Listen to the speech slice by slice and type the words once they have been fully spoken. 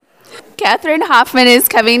Catherine Hoffman is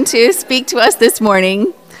coming to speak to us this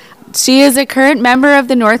morning. She is a current member of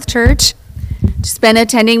the North Church. She's been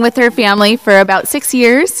attending with her family for about 6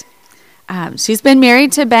 years. She's been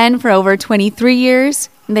married to Ben for over 23 years.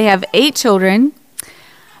 And they have 8 children.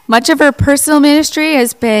 Much of her personal ministry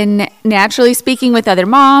has been naturally speaking with other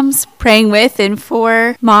moms, praying with and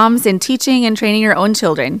for moms, and teaching and training her own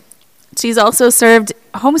children. She's also served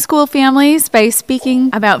homeschool families by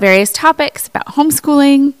speaking about various topics about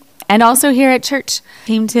homeschooling, and also here at church.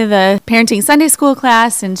 Came to the parenting Sunday school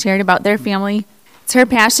class and shared about their family. It's her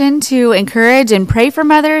passion to encourage and pray for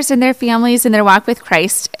mothers and their families in their walk with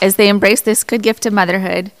Christ as they embrace this good gift of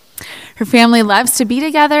motherhood. Her family loves to be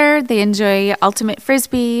together. They enjoy ultimate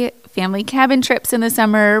frisbee, family cabin trips in the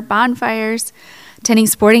summer, bonfires, attending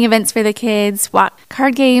sporting events for the kids,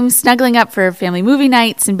 card games, snuggling up for family movie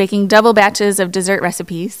nights, and baking double batches of dessert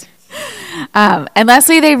recipes. And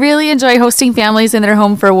lastly, they really enjoy hosting families in their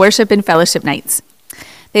home for worship and fellowship nights.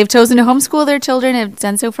 They've chosen to homeschool their children and have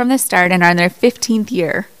done so from the start and are in their 15th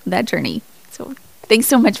year of that journey. So thanks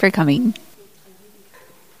so much for coming.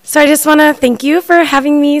 So I just want to thank you for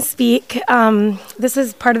having me speak. This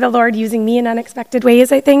is part of the Lord using me in unexpected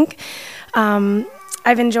ways, I think.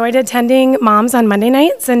 I've enjoyed attending moms on Monday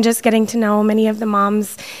nights and just getting to know many of the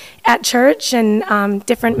moms at church and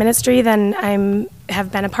different ministry than I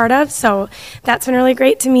have been a part of. So that's been really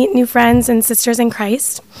great to meet new friends and sisters in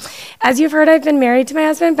Christ. As you've heard, I've been married to my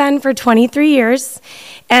husband, Ben, for 23 years,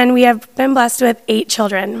 and we have been blessed with 8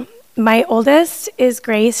 children. My oldest is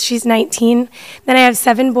Grace. She's 19. Then I have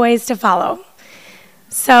 7 boys to follow.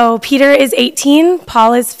 So Peter is 18,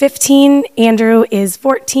 Paul is 15, Andrew is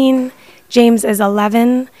 14, James is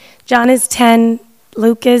 11, John is 10,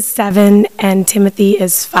 Luke is 7, and Timothy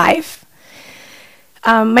is 5.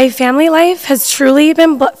 My family life has truly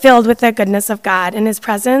been filled with the goodness of God and his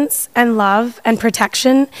presence and love and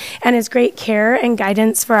protection and his great care and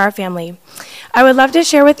guidance for our family. I would love to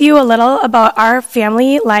share with you a little about our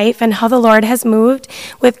family life and how the Lord has moved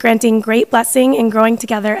with granting great blessing and growing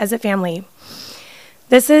together as a family.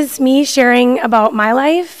 This is me sharing about my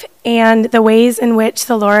life and the ways in which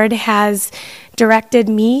the Lord has directed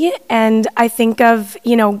me, and I think of,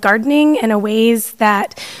 gardening and ways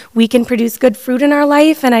that we can produce good fruit in our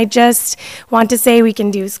life, and I just want to say we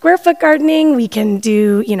can do square foot gardening, we can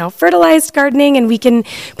do, fertilized gardening, and we can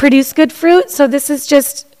produce good fruit. So this is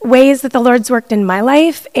just ways that the Lord's worked in my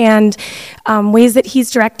life and ways that he's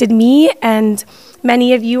directed me, and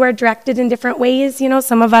many of you are directed in different ways.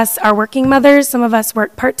 Some of us are working mothers, some of us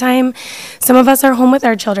work part-time, some of us are home with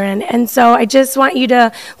our children. And so I just want you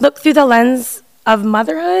to look through the lens of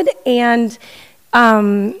motherhood and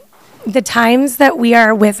the times that we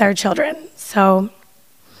are with our children. So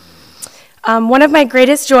one of my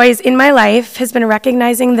greatest joys in my life has been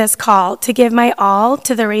recognizing this call to give my all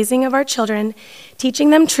to the raising of our children, teaching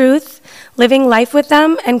them truth, living life with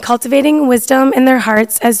them, and cultivating wisdom in their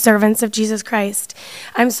hearts as servants of Jesus Christ.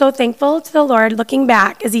 I'm so thankful to the Lord looking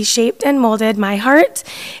back as he shaped and molded my heart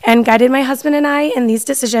and guided my husband and I in these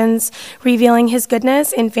decisions, revealing his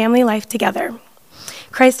goodness in family life together.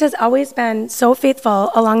 Christ has always been so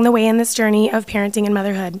faithful along the way in this journey of parenting and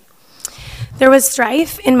motherhood. There was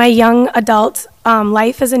strife in my young adult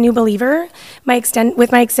life as a new believer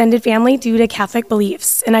with my extended family due to Catholic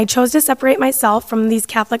beliefs, and I chose to separate myself from these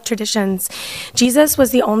Catholic traditions. Jesus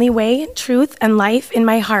was the only way, truth, and life in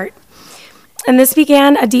my heart. And this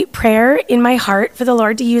began a deep prayer in my heart for the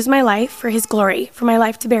Lord to use my life for his glory, for my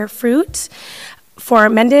life to bear fruit, for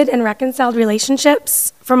mended and reconciled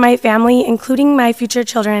relationships, for my family, including my future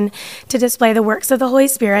children, to display the works of the Holy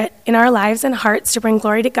Spirit in our lives and hearts to bring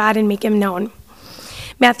glory to God and make him known.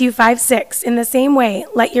 Matthew 5:6, in the same way,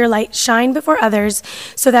 let your light shine before others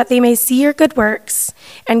so that they may see your good works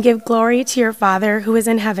and give glory to your Father who is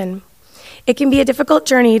in heaven. It can be a difficult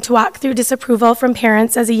journey to walk through disapproval from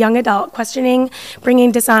parents as a young adult, questioning,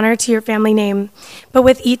 bringing dishonor to your family name. But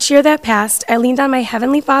with each year that passed, I leaned on my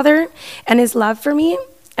Heavenly Father and his love for me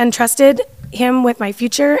and trusted him with my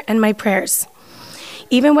future and my prayers.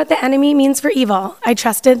 Even what the enemy means for evil, I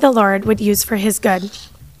trusted the Lord would use for his good.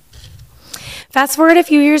 Fast forward a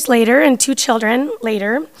few years later, and 2 children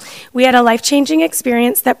later, we had a life-changing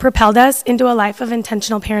experience that propelled us into a life of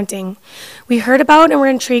intentional parenting. We heard about and were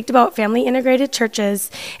intrigued about family-integrated churches,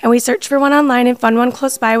 and we searched for one online and found one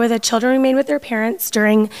close by where the children remained with their parents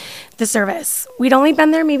during the service. We'd only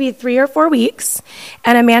been there maybe 3 or 4 weeks,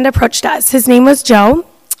 and a man approached us. His name was Joe.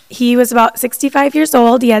 He was about 65 years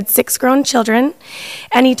old. He had 6 grown children,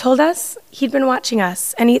 and he told us he'd been watching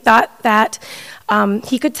us, and he thought that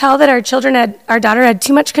he could tell that our daughter had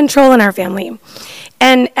too much control in our family.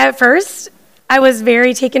 And at first, I was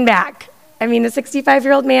very taken back. I mean, a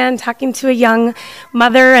 65-year-old man talking to a young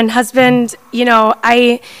mother and husband,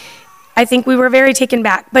 I think we were very taken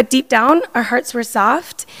back, but deep down, our hearts were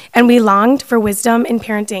soft, and we longed for wisdom in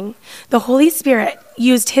parenting. The Holy Spirit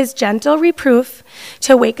used his gentle reproof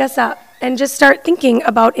to wake us up and just start thinking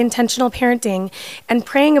about intentional parenting and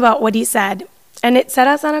praying about what he said. And it set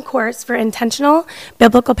us on a course for intentional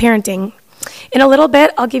biblical parenting. In a little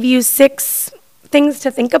bit, I'll give you 6 things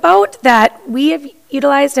to think about that we have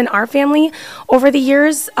utilized in our family over the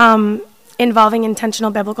years involving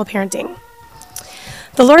intentional biblical parenting.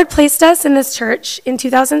 The Lord placed us in this church in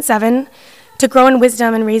 2007 to grow in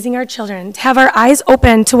wisdom in raising our children, to have our eyes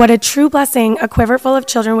open to what a true blessing a quiver full of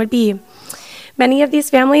children would be. Many of these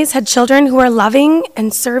families had children who were loving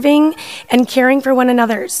and serving and caring for one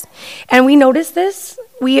another's. And we noticed this,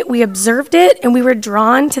 we observed it, and we were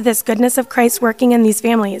drawn to this goodness of Christ working in these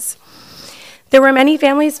families. There were many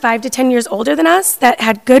families 5 to 10 years older than us that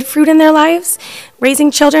had good fruit in their lives, raising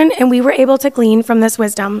children, and we were able to glean from this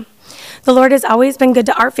wisdom. The Lord has always been good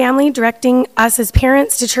to our family, directing us as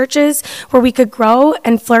parents to churches where we could grow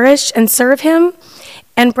and flourish and serve him,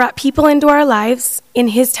 and brought people into our lives in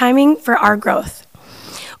his timing for our growth.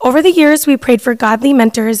 Over the years, we prayed for godly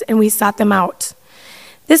mentors and we sought them out.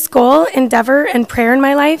 This goal, endeavor, and prayer in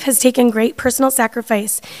my life has taken great personal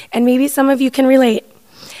sacrifice, and maybe some of you can relate.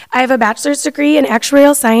 I have a bachelor's degree in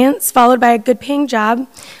actuarial science, followed by a good-paying job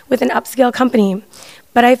with an upscale company.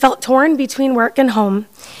 But I felt torn between work and home.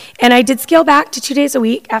 And I did scale back to 2 days a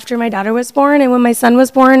week after my daughter was born. And when my son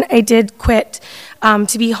was born, I did quit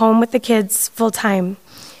to be home with the kids full time.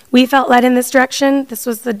 We felt led in this direction. This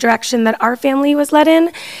was the direction that our family was led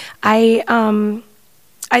in. I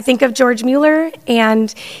think of George Mueller,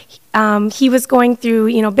 and he was going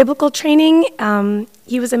through, biblical training.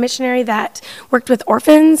 He was a missionary that worked with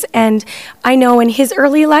orphans, and I know in his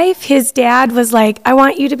early life, his dad was like, I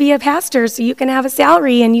want you to be a pastor so you can have a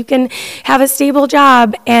salary and you can have a stable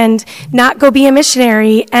job and not go be a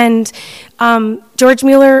missionary. And George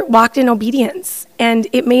Mueller walked in obedience, and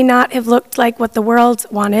it may not have looked like what the world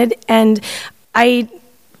wanted. And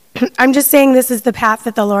I'm just saying this is the path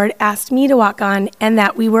that the Lord asked me to walk on, and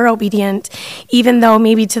that we were obedient, even though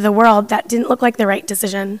maybe to the world that didn't look like the right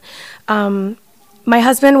decision. My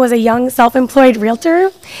husband was a young self-employed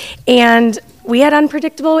realtor, and we had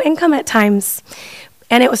unpredictable income at times.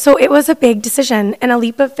 And it was a big decision and a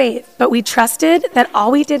leap of faith, but we trusted that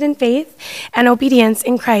all we did in faith and obedience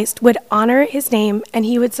in Christ would honor his name, and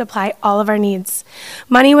he would supply all of our needs.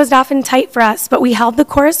 Money was often tight for us, but we held the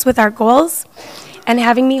course with our goals and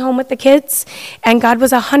having me home with the kids, and God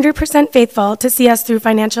was 100% faithful to see us through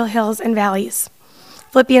financial hills and valleys.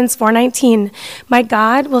 Philippians 4:19, my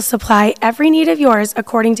God will supply every need of yours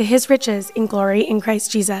according to his riches in glory in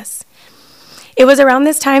Christ Jesus. It was around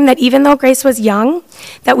this time that even though Grace was young,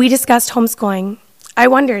 that we discussed homeschooling. I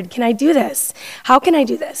wondered, can I do this? How can I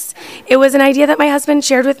do this? It was an idea that my husband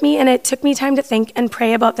shared with me, and it took me time to think and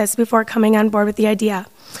pray about this before coming on board with the idea.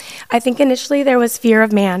 I think initially there was fear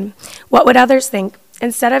of man. What would others think?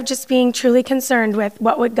 Instead of just being truly concerned with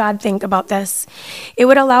what would God think about this. It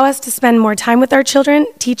would allow us to spend more time with our children,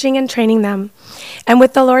 teaching and training them. And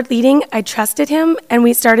with the Lord leading, I trusted him, and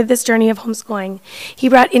we started this journey of homeschooling. He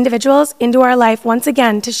brought individuals into our life once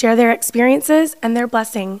again to share their experiences and their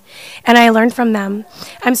blessing, and I learned from them.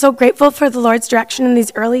 I'm so grateful for the Lord's direction in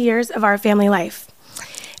these early years of our family life.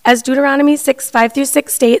 As Deuteronomy 6:5-6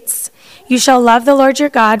 states, you shall love the Lord your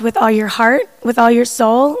God with all your heart, with all your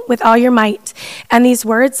soul, with all your might. And these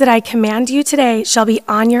words that I command you today shall be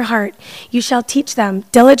on your heart. You shall teach them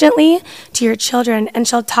diligently to your children, and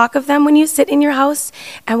shall talk of them when you sit in your house,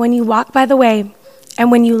 and when you walk by the way,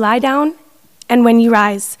 and when you lie down, and when you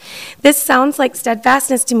rise. This sounds like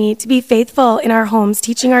steadfastness to me, to be faithful in our homes,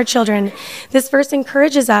 teaching our children. This verse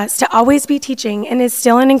encourages us to always be teaching, and is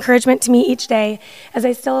still an encouragement to me each day, as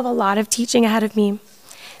I still have a lot of teaching ahead of me.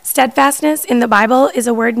 Steadfastness in the Bible is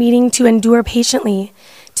a word meaning to endure patiently,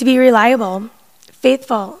 to be reliable,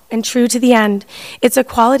 faithful, and true to the end. It's a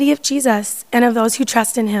quality of Jesus and of those who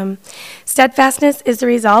trust in him. Steadfastness is the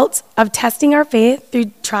result of testing our faith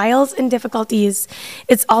through trials and difficulties.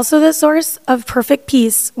 It's also the source of perfect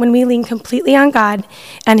peace when we lean completely on God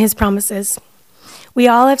and his promises. We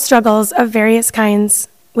all have struggles of various kinds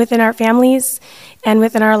within our families and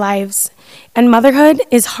within our lives. And motherhood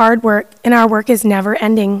is hard work, and our work is never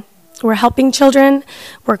ending. We're helping children,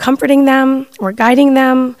 we're comforting them, we're guiding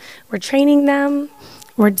them, we're training them,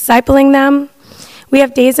 we're discipling them. We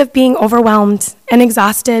have days of being overwhelmed and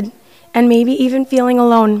exhausted, and maybe even feeling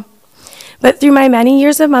alone. But through my many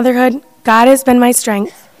years of motherhood, God has been my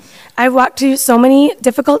strength. I've walked through so many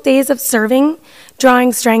difficult days of serving,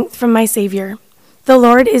 drawing strength from my Savior. The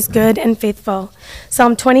Lord is good and faithful.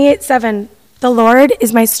 Psalm 28:7. The Lord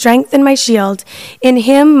is my strength and my shield. In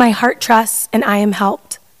him my heart trusts, and I am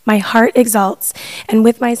helped. My heart exalts, and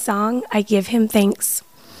with my song I give him thanks.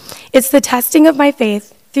 It's the testing of my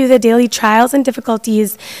faith through the daily trials and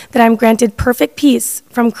difficulties that I'm granted perfect peace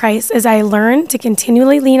from Christ as I learn to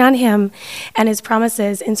continually lean on him and his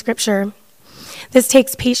promises in Scripture. This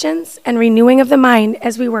takes patience and renewing of the mind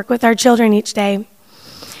as we work with our children each day.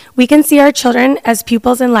 We can see our children as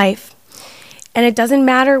pupils in life, and it doesn't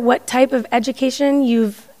matter what type of education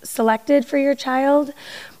you've selected for your child,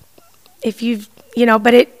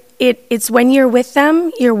 but it's when you're with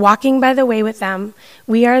them, you're walking by the way with them.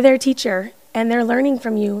 We are their teacher, and they're learning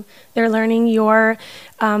from you. They're learning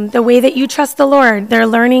the way that you trust the Lord. They're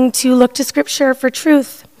learning to look to Scripture for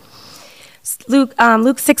truth. Luke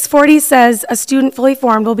 6:40 says, a student fully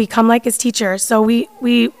formed will become like his teacher. So we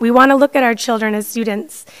want to look at our children as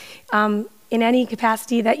students in any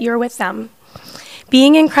capacity that you're with them.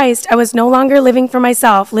 Being in Christ, I was no longer living for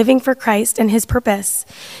myself, living for Christ and his purpose.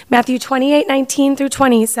 Matthew 28:19 through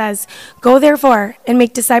 20 says, go therefore and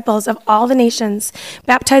make disciples of all the nations,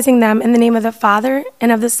 baptizing them in the name of the Father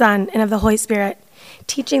and of the Son and of the Holy Spirit,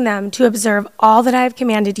 teaching them to observe all that I have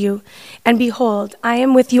commanded you. And behold, I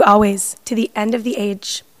am with you always to the end of the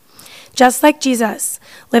age. Just like Jesus,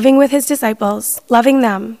 living with his disciples, loving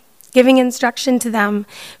them, giving instruction to them,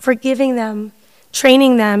 forgiving them,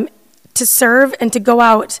 training them to serve and to go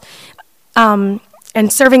out and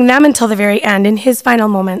serving them until the very end in his final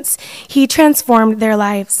moments. He transformed their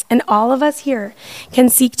lives, and all of us here can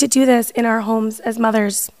seek to do this in our homes as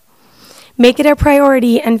mothers. Make it a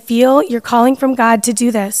priority and feel your calling from God to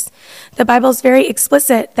do this. The Bible's very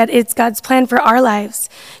explicit that it's God's plan for our lives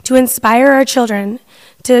to inspire our children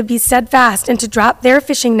to be steadfast and to drop their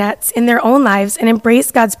fishing nets in their own lives and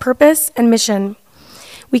embrace God's purpose and mission.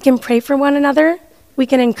 We can pray for one another, we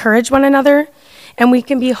can encourage one another, and we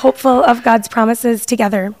can be hopeful of God's promises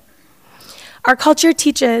together. Our culture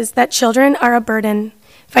teaches that children are a burden,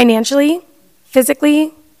 financially,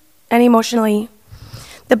 physically, and emotionally.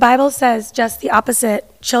 The Bible says just the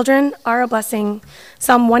opposite. Children are a blessing.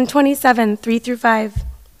 Psalm 127, 3 through 5.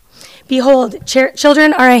 Behold,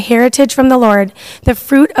 children are a heritage from the Lord, the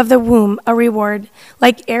fruit of the womb, a reward.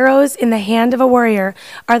 Like arrows in the hand of a warrior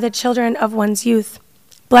are the children of one's youth.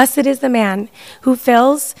 Blessed is the man who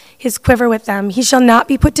fills his quiver with them. He shall not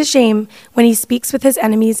be put to shame when he speaks with his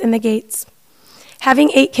enemies in the gates.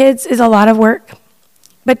 Having 8 kids is a lot of work,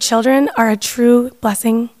 but children are a true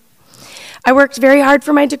blessing. I worked very hard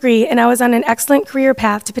for my degree, and I was on an excellent career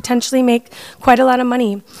path to potentially make quite a lot of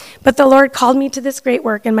money. But the Lord called me to this great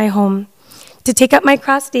work in my home, to take up my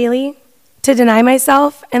cross daily, to deny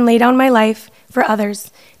myself and lay down my life for others,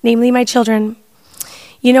 namely my children.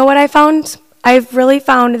 You know what I found? I've really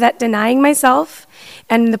found that denying myself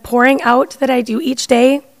and the pouring out that I do each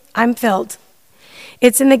day, I'm filled.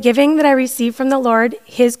 It's in the giving that I receive from the Lord,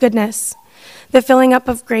 his goodness, the filling up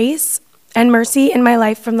of grace and mercy in my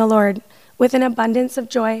life from the Lord, with an abundance of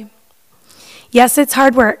joy. Yes, it's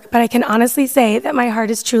hard work, but I can honestly say that my heart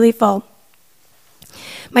is truly full.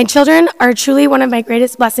 My children are truly one of my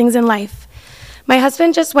greatest blessings in life. My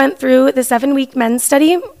husband just went through the 7-week men's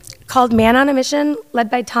study called Man on a Mission, led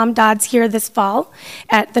by Tom Dodds here this fall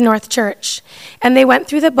at the North Church. And they went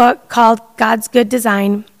through the book called God's Good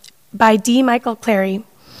Design by D. Michael Clary.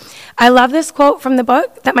 I love this quote from the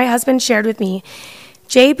book that my husband shared with me.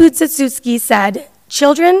 J. Budzatsutsky said,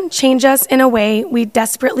 children change us in a way we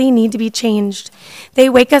desperately need to be changed. They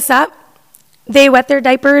wake us up, they wet their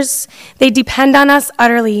diapers, they depend on us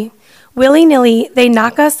utterly. Willy-nilly, they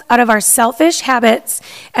knock us out of our selfish habits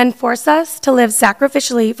and force us to live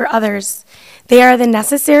sacrificially for others. They are the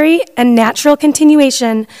necessary and natural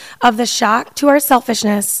continuation of the shock to our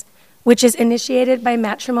selfishness, which is initiated by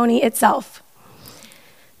matrimony itself.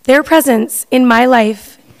 Their presence in my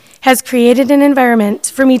life has created an environment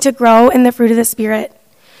for me to grow in the fruit of the Spirit,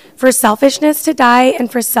 for selfishness to die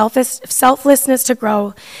and for selflessness to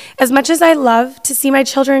grow. As much as I love to see my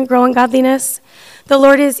children grow in godliness, the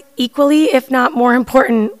Lord is equally, if not more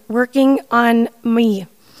important, working on me,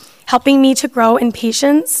 helping me to grow in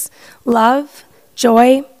patience, love,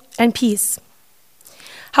 joy, and peace.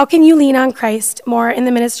 How can you lean on Christ more in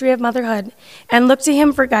the ministry of motherhood and look to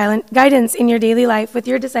him for guidance in your daily life with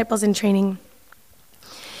your disciples in training?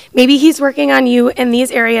 Maybe he's working on you in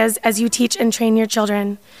these areas as you teach and train your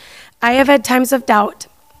children. I have had times of doubt.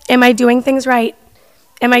 Am I doing things right?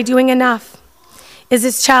 Am I doing enough? Is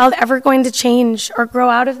this child ever going to change or grow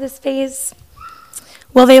out of this phase?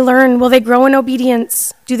 Will they learn? Will they grow in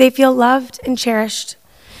obedience? Do they feel loved and cherished?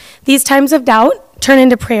 These times of doubt turn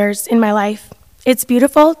into prayers in my life. It's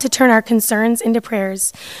beautiful to turn our concerns into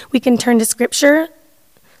prayers. We can turn to scripture,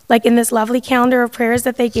 like in this lovely calendar of prayers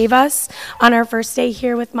that they gave us on our first day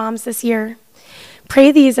here with moms this year.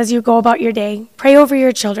 Pray these as you go about your day. Pray over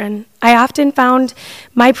your children. I often found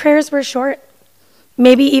my prayers were short,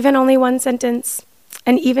 maybe even only one sentence,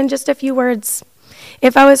 and even just a few words.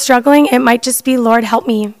 If I was struggling, it might just be, Lord, help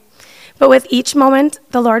me. But with each moment,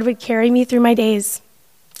 the Lord would carry me through my days.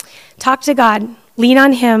 Talk to God, lean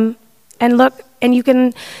on him, and look, and you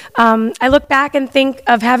can, I look back and think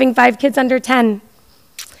of having 5 kids under 10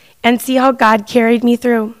 and see how God carried me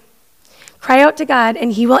through. Cry out to God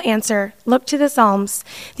and he will answer. Look to the Psalms.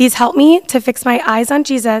 These help me to fix my eyes on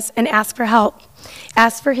Jesus and ask for help.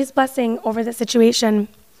 Ask for his blessing over the situation.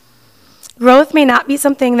 Growth may not be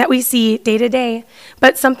something that we see day to day,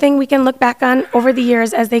 but something we can look back on over the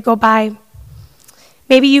years as they go by.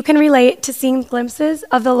 Maybe you can relate to seeing glimpses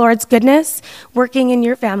of the Lord's goodness working in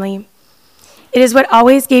your family. It is what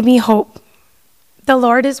always gave me hope. The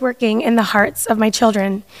Lord is working in the hearts of my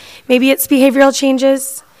children. Maybe it's behavioral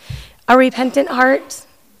changes, a repentant heart,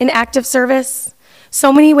 an act of service.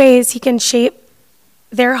 So many ways he can shape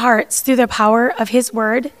their hearts through the power of his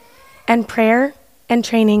word and prayer and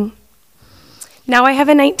training. Now I have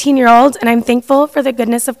a 19-year-old, and I'm thankful for the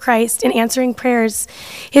goodness of Christ in answering prayers,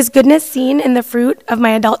 his goodness seen in the fruit of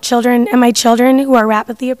my adult children and my children who are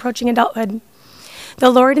rapidly approaching adulthood. The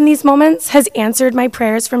Lord in these moments has answered my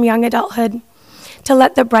prayers from young adulthood to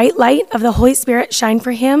let the bright light of the Holy Spirit shine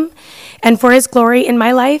for him and for his glory in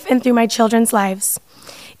my life and through my children's lives.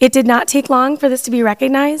 It did not take long for this to be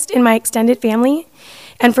recognized in my extended family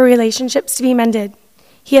and for relationships to be mended.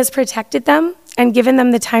 He has protected them and given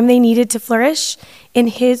them the time they needed to flourish in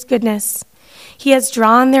his goodness. He has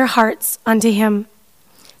drawn their hearts unto him.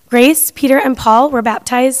 Grace, Peter, and Paul were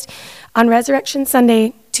baptized on Resurrection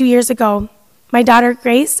Sunday 2 years ago. My daughter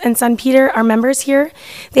Grace and son Peter are members here.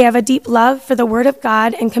 They have a deep love for the Word of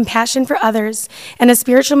God and compassion for others, and a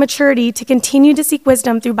spiritual maturity to continue to seek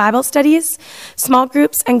wisdom through Bible studies, small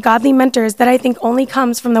groups, and godly mentors that I think only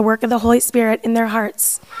comes from the work of the Holy Spirit in their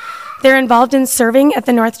hearts. They're involved in serving at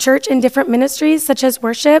the North Church in different ministries such as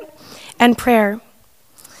worship and prayer.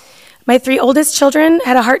 My 3 oldest children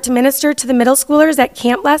had a heart to minister to the middle schoolers at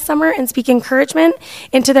camp last summer and speak encouragement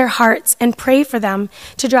into their hearts and pray for them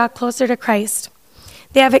to draw closer to Christ.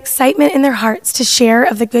 They have excitement in their hearts to share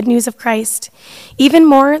of the good news of Christ. Even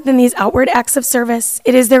more than these outward acts of service,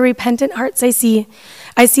 it is their repentant hearts I see.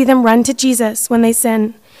 I see them run to Jesus when they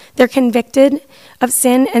sin. They're convicted of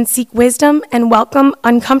sin and seek wisdom and welcome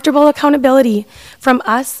uncomfortable accountability from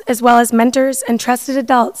us as well as mentors and trusted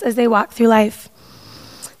adults as they walk through life.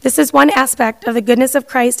 This is one aspect of the goodness of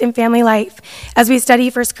Christ in family life as we study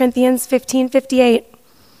 1 Corinthians 15:58.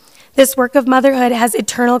 This work of motherhood has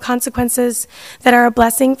eternal consequences that are a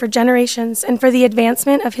blessing for generations and for the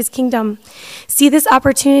advancement of his kingdom. See this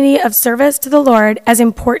opportunity of service to the Lord as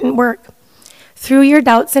important work. Through your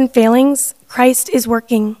doubts and failings, Christ is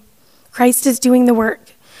working. Christ is doing the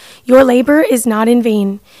work. Your labor is not in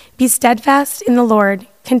vain. Be steadfast in the Lord.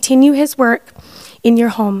 Continue his work in your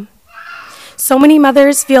home. So many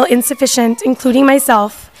mothers feel insufficient, including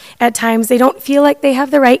myself. At times, they don't feel like they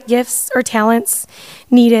have the right gifts or talents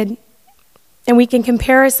needed, and we can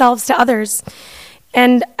compare ourselves to others.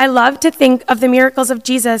 And I love to think of the miracles of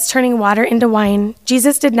Jesus turning water into wine.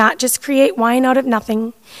 Jesus did not just create wine out of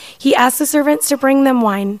nothing. He asked the servants to bring them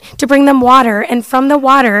wine, to bring them water, and from the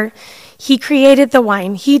water, he created the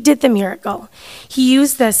wine. He did the miracle. He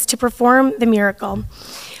used this to perform the miracle.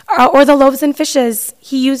 Or the loaves and fishes,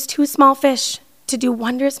 he used 2 small fish to do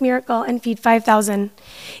wondrous miracle and feed 5,000.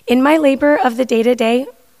 In my labor of the day-to-day,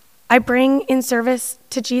 I bring in service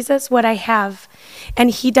to Jesus what I have,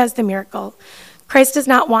 and he does the miracle. Christ does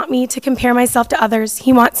not want me to compare myself to others.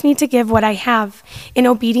 He wants me to give what I have in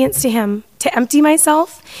obedience to him, to empty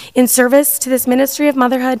myself in service to this ministry of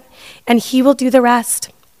motherhood, and he will do the rest.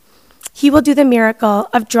 He will do the miracle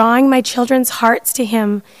of drawing my children's hearts to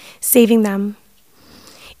him, saving them.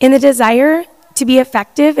 In the desire to be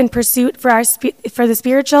effective in pursuit for the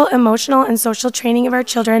spiritual, emotional, and social training of our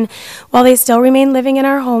children while they still remain living in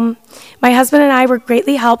our home, my husband and I were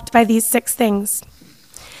greatly helped by these 6 things.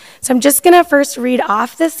 So I'm just going to first read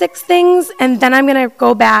off the 6 things, and then I'm going to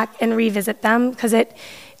go back and revisit them because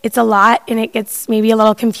it's a lot and it gets maybe a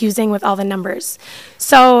little confusing with all the numbers.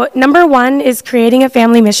 So number 1 is creating a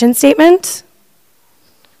family mission statement.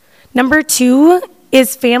 Number 2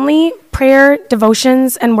 is family prayer,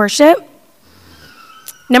 devotions, and worship.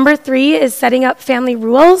 Number 3 is setting up family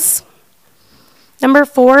rules. Number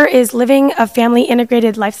 4 is living a family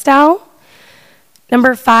integrated lifestyle.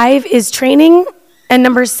 Number 5 is training. And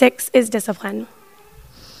number 6 is discipline.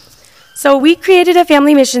 So we created a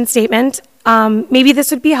family mission statement. Maybe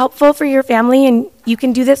this would be helpful for your family, and you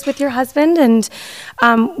can do this with your husband. And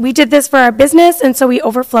we did this for our business, and so we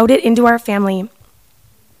overflowed it into our family.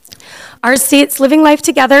 Our states living life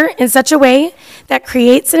together in such a way that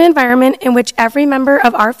creates an environment in which every member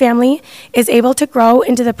of our family is able to grow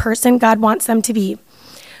into the person God wants them to be.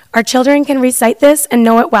 Our children can recite this and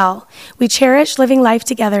know it well. We cherish living life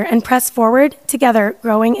together and press forward together,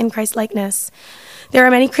 growing in Christ-likeness. There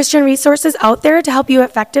are many Christian resources out there to help you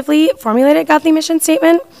effectively formulate a godly mission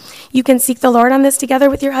statement. You can seek the Lord on this together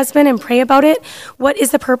with your husband and pray about it. What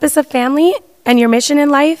is the purpose of family and your mission in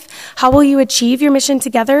life? How will you achieve your mission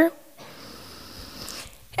together?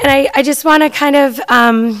 And I just want to kind of,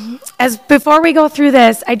 before we go through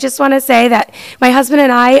this, I just want to say that my husband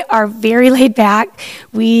and I are very laid back.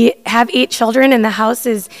 We have 8 children, and the house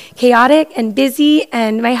is chaotic and busy,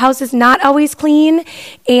 and my house is not always clean.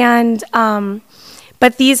 And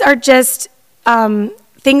but these are just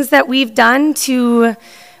things that we've done to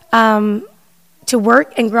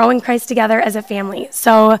work and grow in Christ together as a family.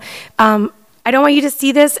 So I don't want you to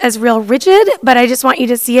see this as real rigid, but I just want you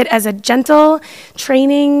to see it as a gentle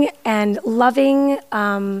training and loving,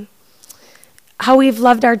 how we've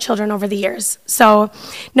loved our children over the years. So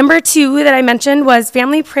number 2 that I mentioned was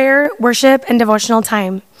family prayer, worship, and devotional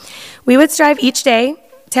time. We would strive each day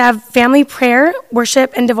to have family prayer,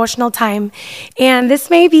 worship, and devotional time. And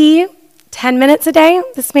this may be 10 minutes a day,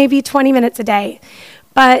 this may be 20 minutes a day,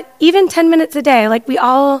 but even 10 minutes a day, like we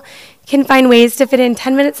all can find ways to fit in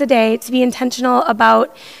 10 minutes a day to be intentional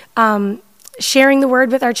about sharing the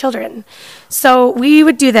word with our children. So we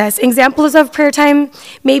would do this. Examples of prayer time,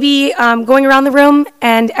 maybe going around the room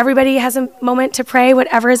and everybody has a moment to pray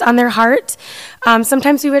whatever is on their heart.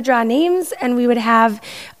 Sometimes we would draw names and we would have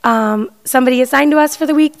somebody assigned to us for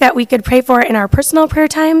the week that we could pray for in our personal prayer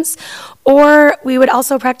times. Or we would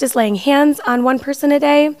also practice laying hands on one person a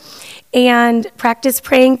day and practice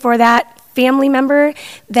praying for that family member,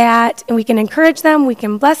 that and we can encourage them, we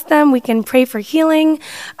can bless them, we can pray for healing,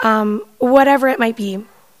 whatever it might be.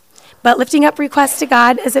 But lifting up requests to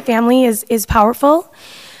God as a family is powerful.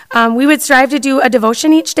 We would strive to do a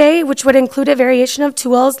devotion each day, which would include a variation of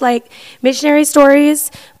tools like missionary stories,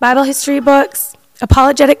 Bible history books,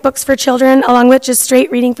 apologetic books for children, along with just straight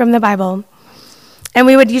reading from the Bible. And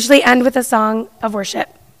we would usually end with a song of worship.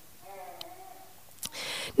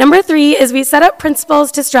 Number 3 is we set up principles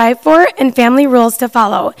to strive for and family rules to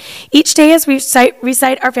follow. Each day as we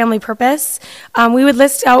recite our family purpose, we would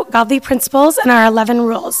list out godly principles and our 11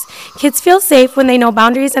 rules. Kids feel safe when they know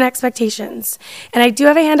boundaries and expectations. And I do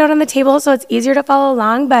have a handout on the table so it's easier to follow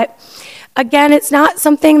along, but again, it's not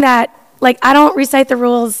something that, I don't recite the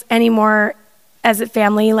rules anymore as a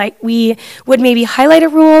family. We would maybe highlight a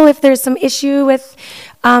rule if there's some issue with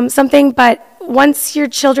something, but once your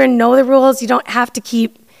children know the rules, you don't have to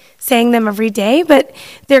keep saying them every day, but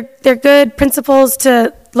they're good principles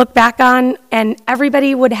to look back on, and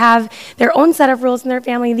everybody would have their own set of rules in their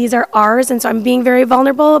family. These are ours, and so I'm being very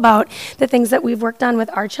vulnerable about the things that we've worked on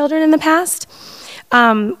with our children in the past.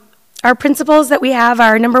 Our principles that we have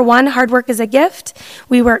are, number 1, hard work is a gift.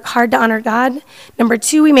 We work hard to honor God. Number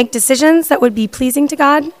 2, we make decisions that would be pleasing to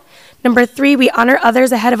God. Number 3, we honor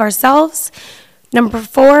others ahead of ourselves. Number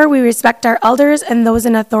 4, we respect our elders and those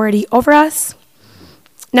in authority over us.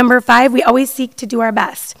 Number 5, we always seek to do our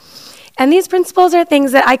best. And these principles are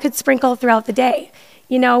things that I could sprinkle throughout the day.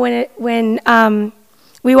 When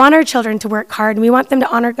we want our children to work hard, and we want them to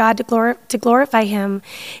honor God, to glorify Him.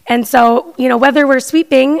 And so, whether we're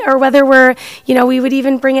sweeping or whether we're, we would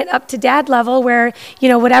even bring it up to dad level where,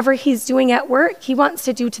 whatever he's doing at work, he wants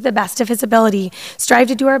to do to the best of his ability. Strive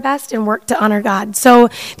to do our best and work to honor God. So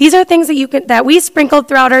these are things that we sprinkled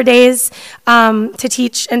throughout our days to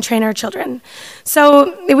teach and train our children.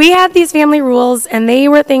 So we had these family rules, and they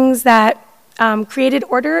were things that created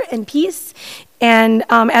order and peace. And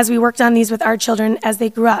as we worked on these with our children as they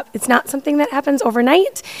grew up, it's not something that happens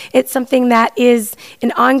overnight. It's something that is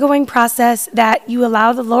an ongoing process that you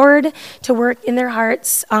allow the Lord to work in their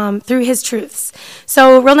hearts through His truths.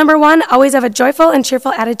 So rule number 1, always have a joyful and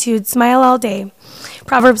cheerful attitude. Smile all day.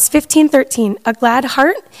 Proverbs 15:13, a glad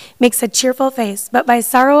heart makes a cheerful face, but by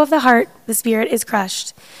sorrow of the heart, the spirit is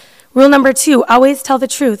crushed. Rule number 2, always tell the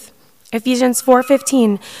truth. Ephesians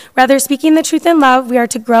 4:15, rather speaking the truth in love, we are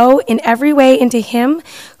to grow in every way into Him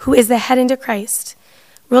who is the head, into Christ.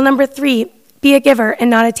 Rule number 3, be a giver and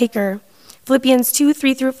not a taker. Philippians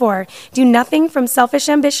 2:3-4, do nothing from selfish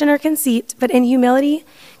ambition or conceit, but in humility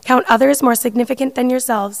count others more significant than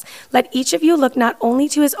yourselves. Let each of you look not only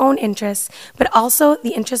to his own interests, but also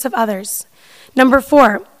the interests of others. Number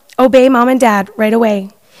 4, obey mom and dad right away.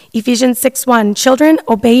 Ephesians 6:1, children,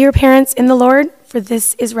 obey your parents in the Lord, for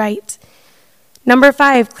this is right. Number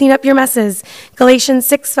 5, clean up your messes. Galatians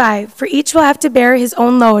 6:5, for each will have to bear his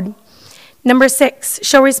own load. Number 6,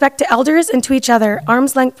 show respect to elders and to each other,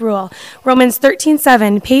 arm's length rule. Romans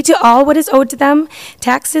 13:7, pay to all what is owed to them,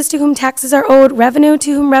 taxes to whom taxes are owed, revenue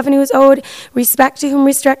to whom revenue is owed, respect to whom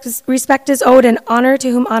respect is owed, and honor to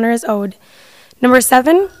whom honor is owed. Number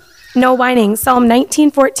 7, no whining. Psalm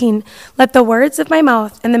 19:14, let the words of my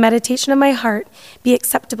mouth and the meditation of my heart be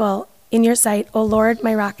acceptable in your sight, O Lord,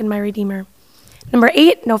 my rock and my redeemer. Number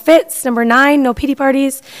 8, no fits. Number 9, no pity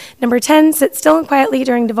parties. Number 10, sit still and quietly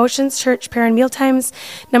during devotions, church, prayer, and meal times.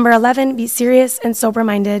 Number 11, be serious and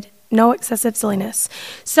sober-minded. No excessive silliness.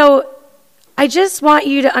 So I just want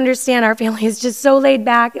you to understand our family is just so laid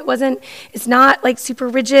back. It's not like super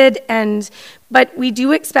rigid, but we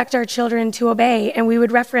do expect our children to obey, and we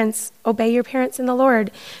would reference, obey your parents in the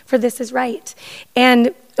Lord, for this is right.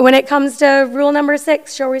 And when it comes to rule number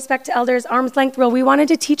 6, show respect to elders, arm's length rule, we wanted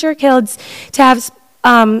to teach our kids to have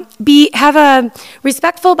a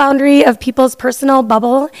respectful boundary of people's personal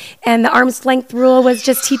bubble, and the arm's length rule was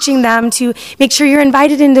just teaching them to make sure you're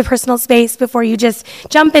invited into personal space before you just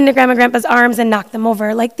jump into grandma and grandpa's arms and knock them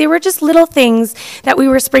over. Like, they were just little things that we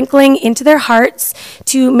were sprinkling into their hearts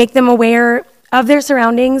to make them aware of their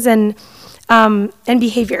surroundings and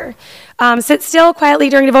behavior. Sit still quietly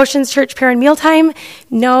during devotions, church, prayer, and mealtime.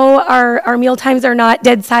 No, our meal times are not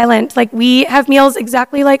dead silent. Like, we have meals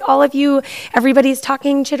exactly like all of you. Everybody's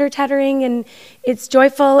talking, chitter-chattering, and it's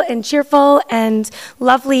joyful and cheerful and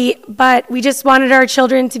lovely, but we just wanted our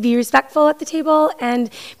children to be respectful at the table, and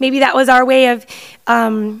maybe that was our way of,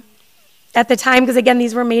 at the time, because again,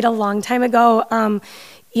 these were made a long time ago,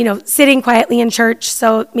 sitting quietly in church.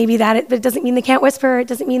 So maybe but it doesn't mean they can't whisper. It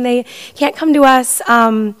doesn't mean they can't come to us.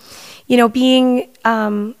 Being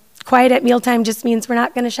quiet at mealtime just means we're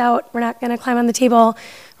not going to shout. We're not going to climb on the table.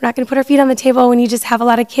 We're not going to put our feet on the table when you just have a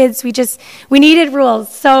lot of kids. We needed rules.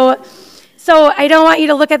 So I don't want you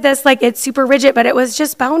to look at this like it's super rigid, but it was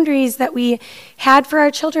just boundaries that we had for our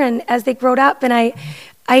children as they growed up. And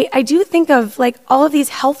I do think of like all of these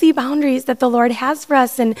healthy boundaries that the Lord has for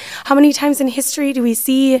us, and how many times in history do we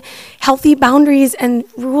see healthy boundaries and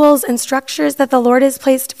rules and structures that the Lord has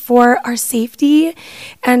placed for our safety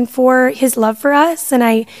and for his love for us. And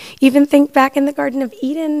I even think back in the Garden of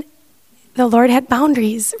Eden, the Lord had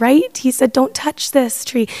boundaries, right? He said, don't touch this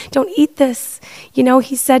tree, don't eat this.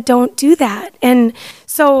 He said, don't do that. And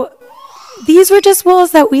so these were just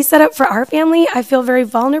rules that we set up for our family. I feel very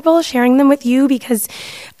vulnerable sharing them with you because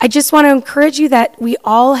I just want to encourage you that we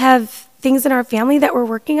all have things in our family that we're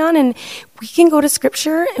working on, and we can go to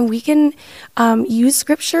Scripture and we can use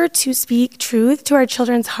Scripture to speak truth to our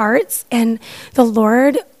children's hearts, and the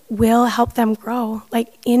Lord will help them grow.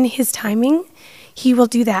 Like, in his timing, he will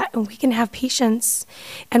do that, and we can have patience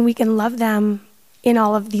and we can love them in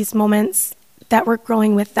all of these moments that we're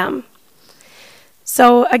growing with them.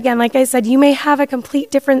 So again, like I said, you may have a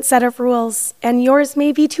complete different set of rules, and yours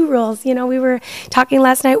may be 2 rules. We were talking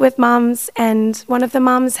last night with moms, and one of the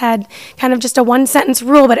moms had kind of just a 1-sentence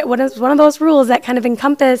rule, but it was one of those rules that kind of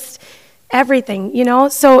encompassed everything,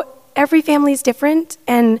 So every family is different,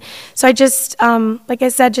 and so I just, like I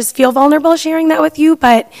said, just feel vulnerable sharing that with you,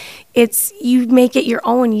 but you make it your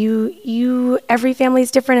own. Every family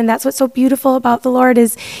is different, and that's what's so beautiful about the Lord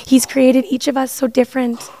is he's created each of us so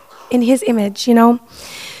different in his image,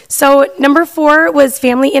 So number 4 was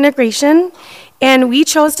family integration, and we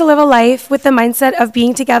chose to live a life with the mindset of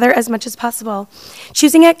being together as much as possible,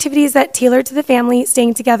 choosing activities that tailor to the family,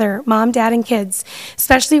 staying together, mom, dad, and kids,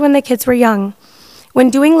 especially when the kids were young. When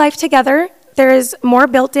doing life together, there is more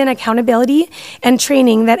built-in accountability and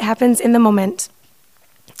training that happens in the moment.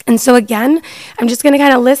 And so again, I'm just going to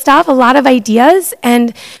kind of list off a lot of ideas,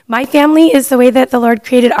 and my family is the way that the Lord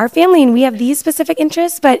created our family, and we have these specific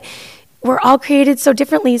interests, but we're all created so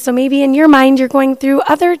differently. So maybe in your mind, you're going through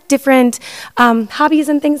other different hobbies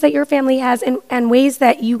and things that your family has, and ways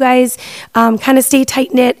that you guys kind of stay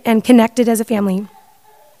tight-knit and connected as a family.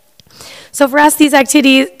 So for us, these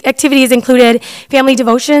activities included family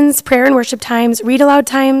devotions, prayer and worship times, read aloud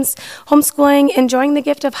times, homeschooling, enjoying the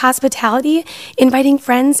gift of hospitality, inviting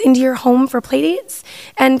friends into your home for play dates.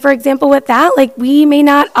 And for example, with that, like, we may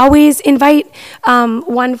not always invite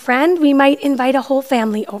one friend, we might invite a whole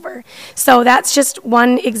family over. So that's just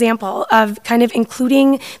one example of kind of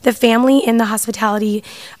including the family in the hospitality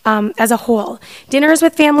as a whole. Dinners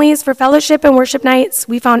with families for fellowship and worship nights.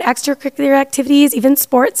 We found extracurricular activities, even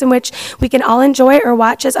sports, in which we can all enjoy or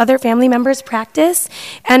watch as other family members practice,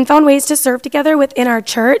 and found ways to serve together within our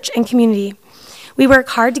church and community. We work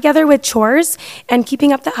hard together with chores and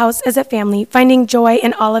keeping up the house as a family, finding joy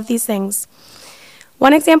in all of these things.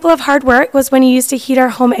 One example of hard work was when he used to heat our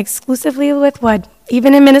home exclusively with wood,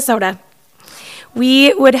 even in Minnesota.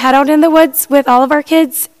 We would head out in the woods with all of our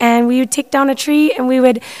kids, and we would take down a tree, and we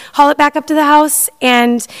would haul it back up to the house.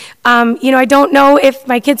 And, I don't know if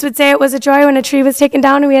my kids would say it was a joy when a tree was taken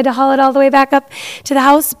down and we had to haul it all the way back up to the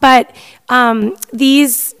house. But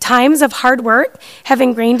these times of hard work have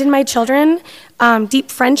ingrained in my children deep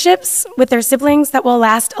friendships with their siblings that will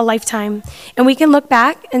last a lifetime. And we can look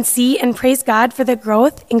back and see and praise God for the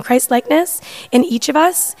growth in Christ-likeness in each of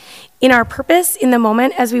us, in our purpose in the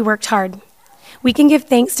moment as we worked hard. We can give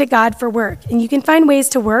thanks to God for work, and you can find ways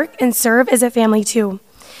to work and serve as a family too.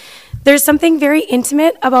 There's something very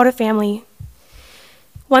intimate about a family,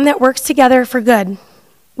 one that works together for good.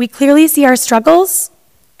 We clearly see our struggles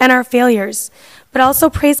and our failures, but also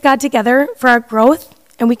praise God together for our growth,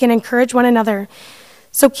 and we can encourage one another.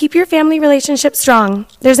 So keep your family relationship strong.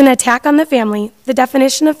 There's an attack on the family, the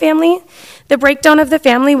definition of family, the breakdown of the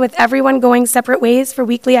family with everyone going separate ways for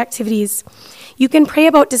weekly activities. You can pray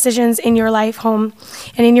about decisions in your life home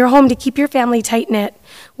and in your home to keep your family tight-knit.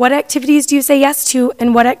 What activities do you say yes to,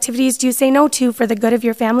 and what activities do you say no to for the good of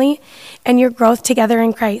your family and your growth together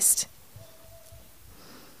in Christ?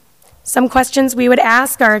 Some questions we would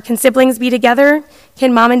ask are, can siblings be together?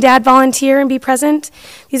 Can mom and dad volunteer and be present?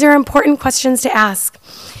 These are important questions to ask.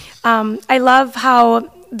 I love how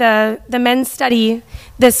the men's study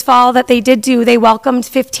this fall that they did do, they welcomed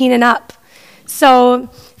 15 and up. So,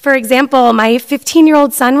 for example, my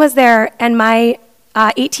 15-year-old son was there, and my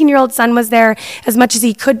 18-year-old son was there as much as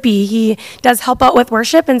he could be. He does help out with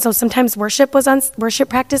worship, and so sometimes worship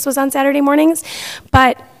practice was on Saturday mornings.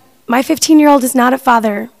 But my 15-year-old is not a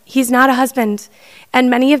father. He's not a husband. And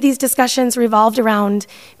many of these discussions revolved around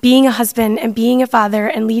being a husband and being a father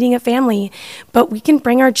and leading a family. But we can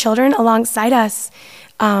bring our children alongside us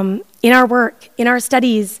in our work, in our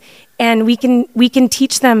studies, and we can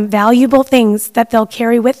teach them valuable things that they'll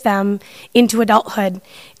carry with them into adulthood.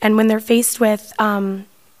 And when they're faced with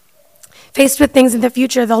things in the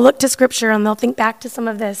future, they'll look to Scripture and they'll think back to some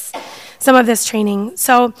of this training.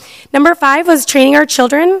 So number 5 was training our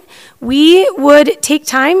children. We would take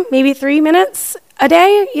time, maybe 3 minutes a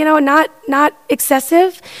day, not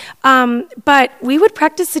excessive, but we would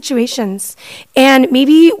practice situations. And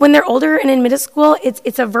maybe when they're older and in middle school,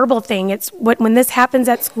 it's a verbal thing. It's when this happens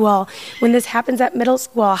at school, when this happens at middle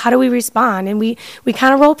school, how do we respond? And we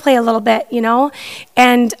kind of role play a little bit,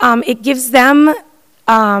 and it gives them,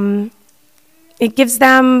 it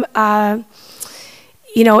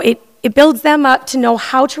builds them up to know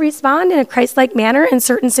how to respond in a Christ-like manner in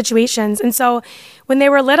certain situations. And so when they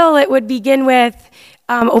were little, it would begin with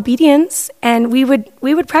obedience, and we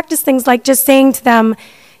would practice things like just saying to them,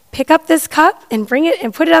 pick up this cup and bring it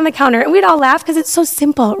and put it on the counter. And we'd all laugh because it's so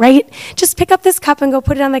simple, right? Just pick up this cup and go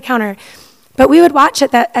put it on the counter. But we would watch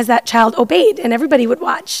it as that child obeyed, and everybody would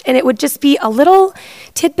watch. And it would just be a little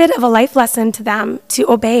tidbit of a life lesson to them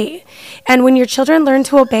to obey. And when your children learn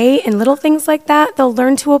to obey in little things like that, they'll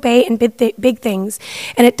learn to obey in big things.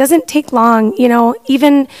 And it doesn't take long,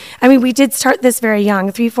 we did start this very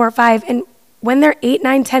young, 3, 4, 5, and when they're 8,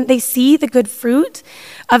 9, 10, they see the good fruit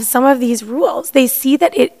of some of these rules. They see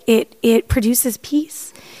that it produces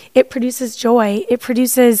peace. It produces joy. It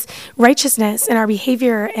produces righteousness in our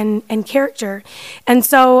behavior and character. And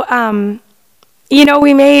so, we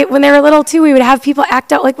when they were little too, we would have people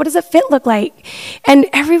act out like, what does a fit look like? And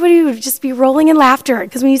everybody would just be rolling in laughter,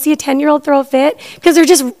 because when you see a 10-year-old throw a fit, because they're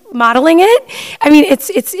just modeling it,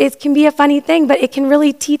 it can be a funny thing, but it can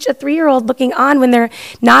really teach a 3-year-old looking on when they're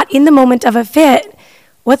not in the moment of a fit,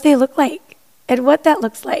 what they look like and what that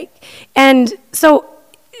looks like. And so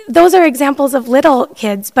those are examples of little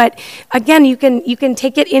kids, but again, you can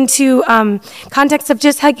take it into context of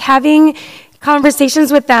just like having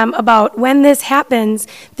conversations with them about when this happens,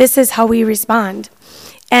 this is how we respond.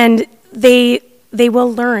 And they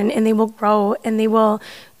will learn, and they will grow, and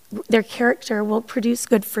their character will produce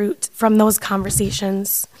good fruit from those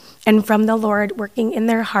conversations and from the Lord working in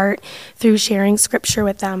their heart through sharing Scripture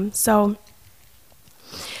with them. So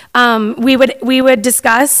we would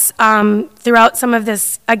discuss throughout some of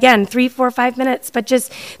this, again, 3, 4, 5 minutes, but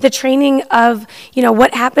just the training of,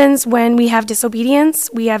 what happens when we have disobedience,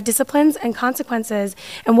 we have disciplines and consequences,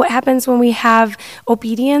 and what happens when we have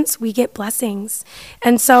obedience, we get blessings.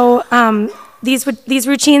 And so These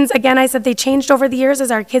routines, again, I said they changed over the years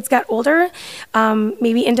as our kids got older,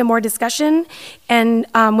 maybe into more discussion. And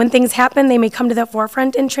when things happen, they may come to the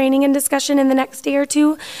forefront in training and discussion in the next day or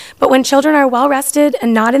two. But when children are well rested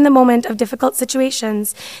and not in the moment of difficult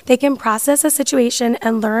situations, they can process a situation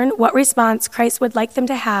and learn what response Christ would like them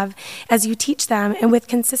to have as you teach them. And with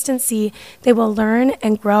consistency, they will learn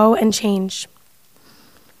and grow and change.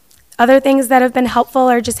 Other things that have been helpful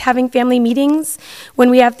are just having family meetings when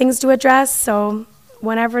we have things to address. So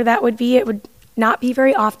whenever that would be, it would not be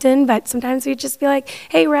very often, but sometimes we'd just be like,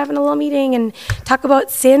 hey, we're having a little meeting and talk about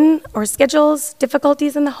sin or schedules,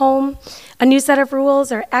 difficulties in the home, a new set of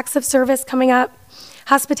rules or acts of service coming up,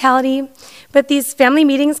 hospitality. But these family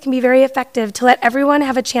meetings can be very effective to let everyone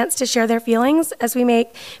have a chance to share their feelings as we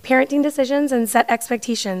make parenting decisions and set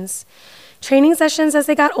expectations. Training sessions as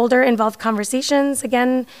they got older involved conversations,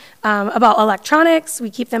 again, about electronics. We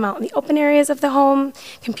keep them out in the open areas of the home.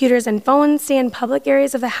 Computers and phones stay in public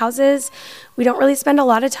areas of the houses. We don't really spend a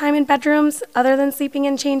lot of time in bedrooms other than sleeping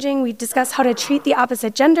and changing. We discuss how to treat the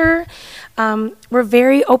opposite gender. We're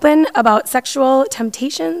very open about sexual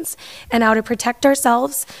temptations and how to protect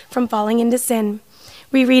ourselves from falling into sin.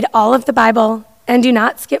 We read all of the Bible and do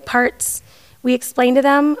not skip parts. We explain to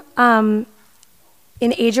them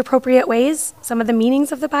in age-appropriate ways some of the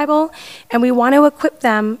meanings of the Bible, and we want to equip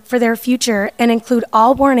them for their future and include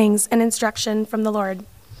all warnings and instruction from the Lord.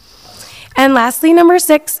 And lastly, number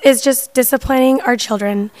 6 is just disciplining our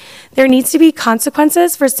children. There needs to be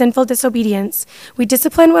consequences for sinful disobedience. We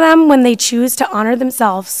discipline them when they choose to honor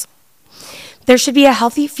themselves. There should be a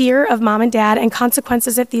healthy fear of mom and dad and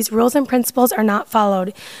consequences if these rules and principles are not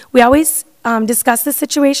followed. We always discuss the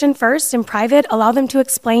situation first in private, allow them to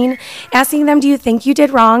explain, asking them, do you think you did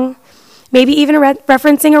wrong? Maybe even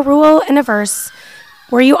referencing a rule and a verse.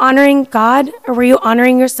 Were you honoring God or were you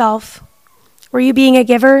honoring yourself? Were you being a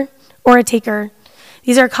giver or a taker?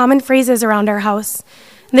 These are common phrases around our house.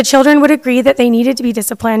 And the children would agree that they needed to be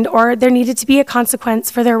disciplined or there needed to be a consequence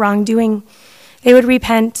for their wrongdoing. They would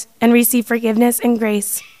repent and receive forgiveness and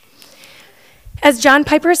grace. As John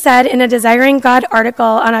Piper said in a Desiring God article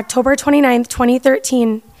on October 29th,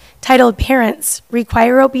 2013, titled Parents,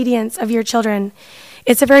 Require Obedience of Your Children.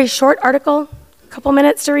 It's a very short article, a couple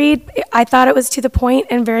minutes to read. I thought it was to the point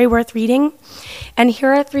and very worth reading. And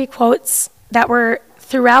here are 3 quotes that were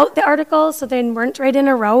throughout the article, so they weren't right in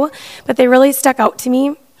a row, but they really stuck out to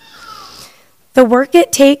me. The work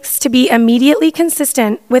it takes to be immediately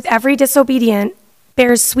consistent with every disobedient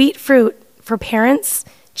bears sweet fruit for parents,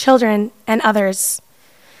 children, and others.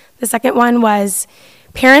 The second one was,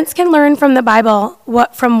 parents can learn from the Bible,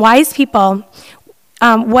 from wise people,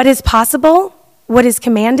 what is possible, what is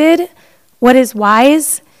commanded, what is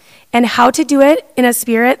wise, and how to do it in a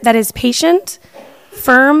spirit that is patient,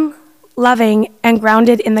 firm, loving, and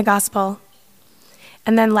grounded in the gospel.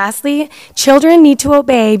 And then lastly, children need to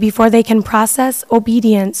obey before they can process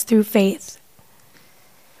obedience through faith.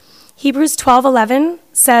 Hebrews 12:11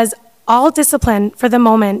 says, all discipline for the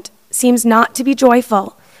moment seems not to be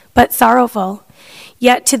joyful, but sorrowful.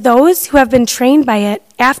 Yet to those who have been trained by it,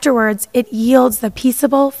 afterwards it yields the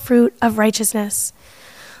peaceable fruit of righteousness.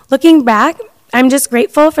 Looking back, I'm just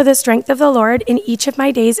grateful for the strength of the Lord in each of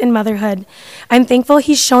my days in motherhood. I'm thankful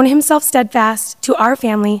He's shown Himself steadfast to our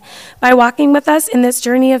family by walking with us in this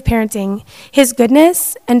journey of parenting. His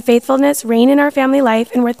goodness and faithfulness reign in our family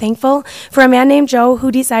life, and we're thankful for a man named Joe who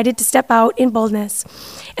decided to step out in boldness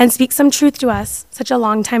and speak some truth to us such a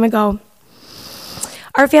long time ago.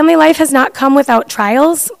 Our family life has not come without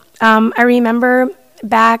trials. I remember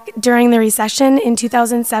back during the recession in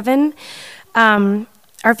 2007,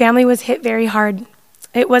 our family was hit very hard.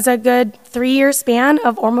 It was a good 3-year span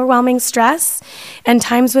of overwhelming stress and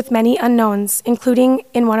times with many unknowns, including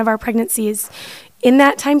in one of our pregnancies. In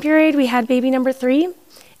that time period, we had baby number 3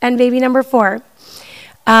 and baby number 4.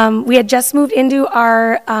 We had just moved into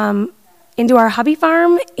our hubby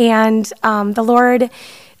farm, and the Lord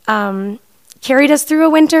carried us through a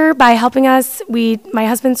winter by helping us. My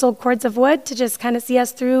husband sold cords of wood to just kind of see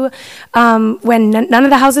us through when none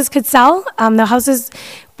of the houses could sell. The houses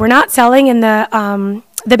were not selling, and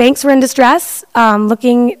the banks were in distress,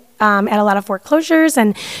 looking at a lot of foreclosures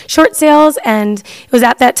and short sales. And it was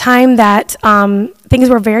at that time that things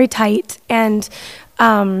were very tight. And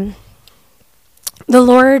the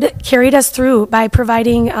Lord carried us through by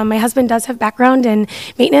providing. My husband does have background in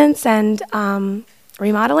maintenance and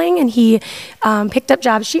remodeling, and he picked up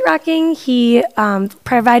jobs sheetrocking. He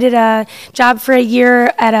provided a job for a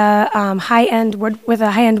year at a high-end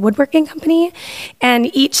woodworking company. And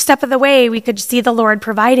each step of the way, we could see the Lord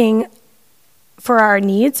providing for our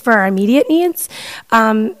needs, for our immediate needs.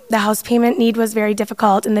 The house payment need was very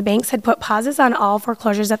difficult, and the banks had put pauses on all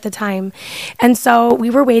foreclosures at the time. And so we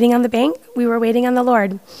were waiting on the bank, we were waiting on the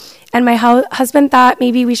Lord. And my husband thought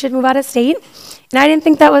maybe we should move out of state. And I didn't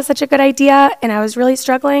think that was such a good idea, and I was really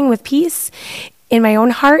struggling with peace in my own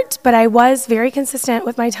heart, but I was very consistent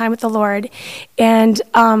with my time with the Lord. And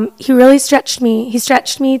he really stretched me. He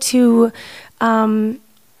stretched me to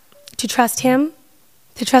trust him,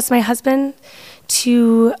 to trust my husband,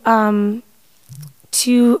 to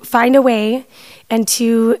find a way,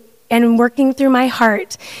 and working through my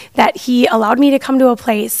heart, that he allowed me to come to a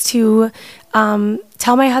place to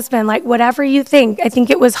tell my husband, like, whatever you think. I think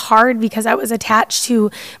it was hard because I was attached to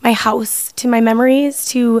my house, to my memories,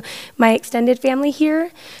 to my extended family here,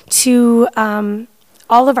 to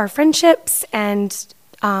all of our friendships and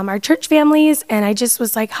our church families, and I just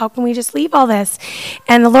was like, how can we just leave all this?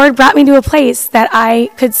 And the Lord brought me to a place that I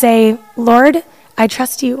could say, Lord, I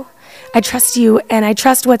trust you. I trust you, and I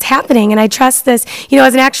trust what's happening, and I trust this.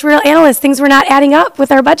 As an actuarial analyst, things were not adding up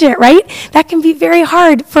with our budget, right? That can be very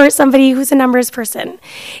hard for somebody who's a numbers person.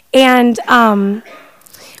 And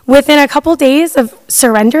within a couple days of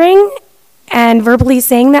surrendering and verbally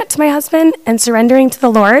saying that to my husband and surrendering to the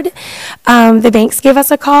Lord, the banks gave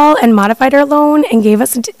us a call and modified our loan and gave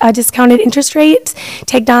us a discounted interest rate,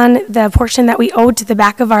 tagged on the portion that we owed to the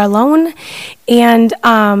back of our loan. And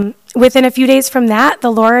within a few days from that, the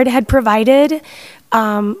Lord had provided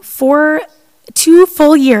for 2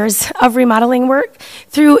 full years of remodeling work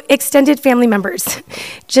through extended family members.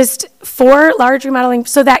 Just 4 large remodeling.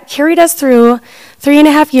 So that carried us through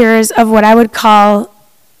 3.5 years of what I would call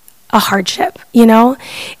a hardship,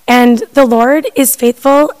 And the Lord is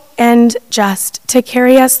faithful and just to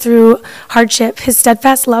carry us through hardship. His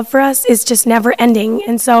steadfast love for us is just never ending.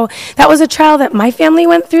 And so that was a trial that my family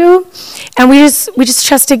went through, and we just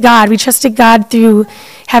trusted God. We trusted God through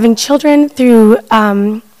having children, through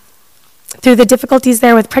the difficulties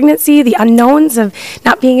there with pregnancy, the unknowns of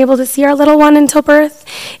not being able to see our little one until birth.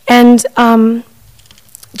 And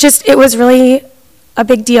it was really a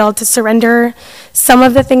big deal to surrender some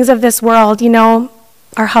of the things of this world,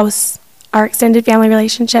 our house, our extended family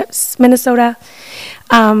relationships, Minnesota,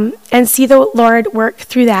 and see the Lord work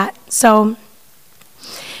through that. So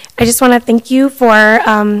I just want to thank you for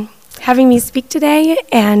having me speak today,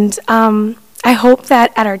 and I hope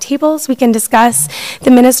that at our tables we can discuss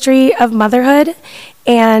the ministry of motherhood.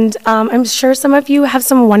 And I'm sure some of you have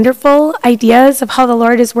some wonderful ideas of how the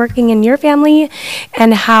Lord is working in your family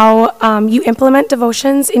and how you implement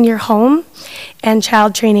devotions in your home and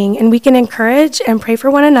child training. And we can encourage and pray for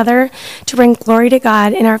one another to bring glory to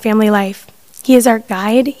God in our family life. He is our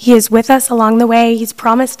guide. He is with us along the way. He's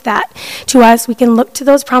promised that to us. We can look to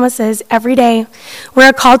those promises every day.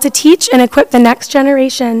 We're called to teach and equip the next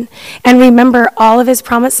generation and remember all of his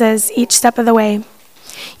promises each step of the way.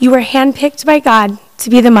 You were handpicked by God to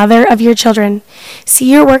be the mother of your children.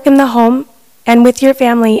 See your work in the home and with your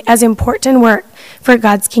family as important work for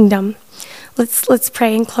God's kingdom. Let's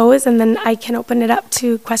pray and close, and then I can open it up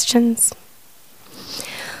to questions.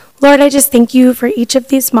 Lord, I just thank you for each of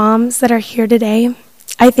these moms that are here today.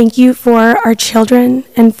 I thank you for our children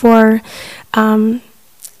and for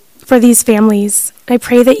these families. I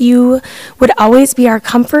pray that you would always be our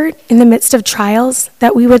comfort in the midst of trials,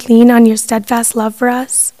 that we would lean on your steadfast love for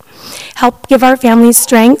us. Help give our families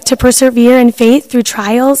strength to persevere in faith through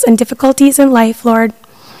trials and difficulties in life, Lord.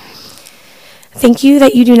 Thank you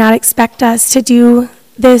that you do not expect us to do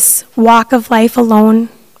this walk of life alone,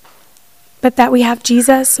 but that we have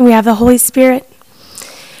Jesus and we have the Holy Spirit.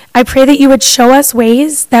 I pray that you would show us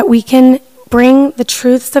ways that we can bring the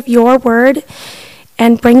truths of your word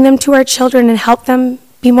and bring them to our children and help them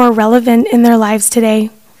be more relevant in their lives today.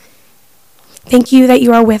 Thank you that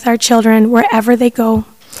you are with our children wherever they go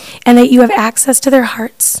and that you have access to their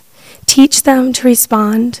hearts. Teach them to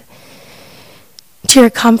respond to your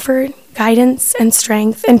comfort, guidance, and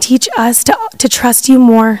strength, and teach us to trust you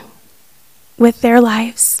more with their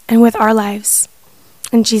lives and with our lives.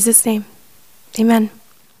 In Jesus' name, amen.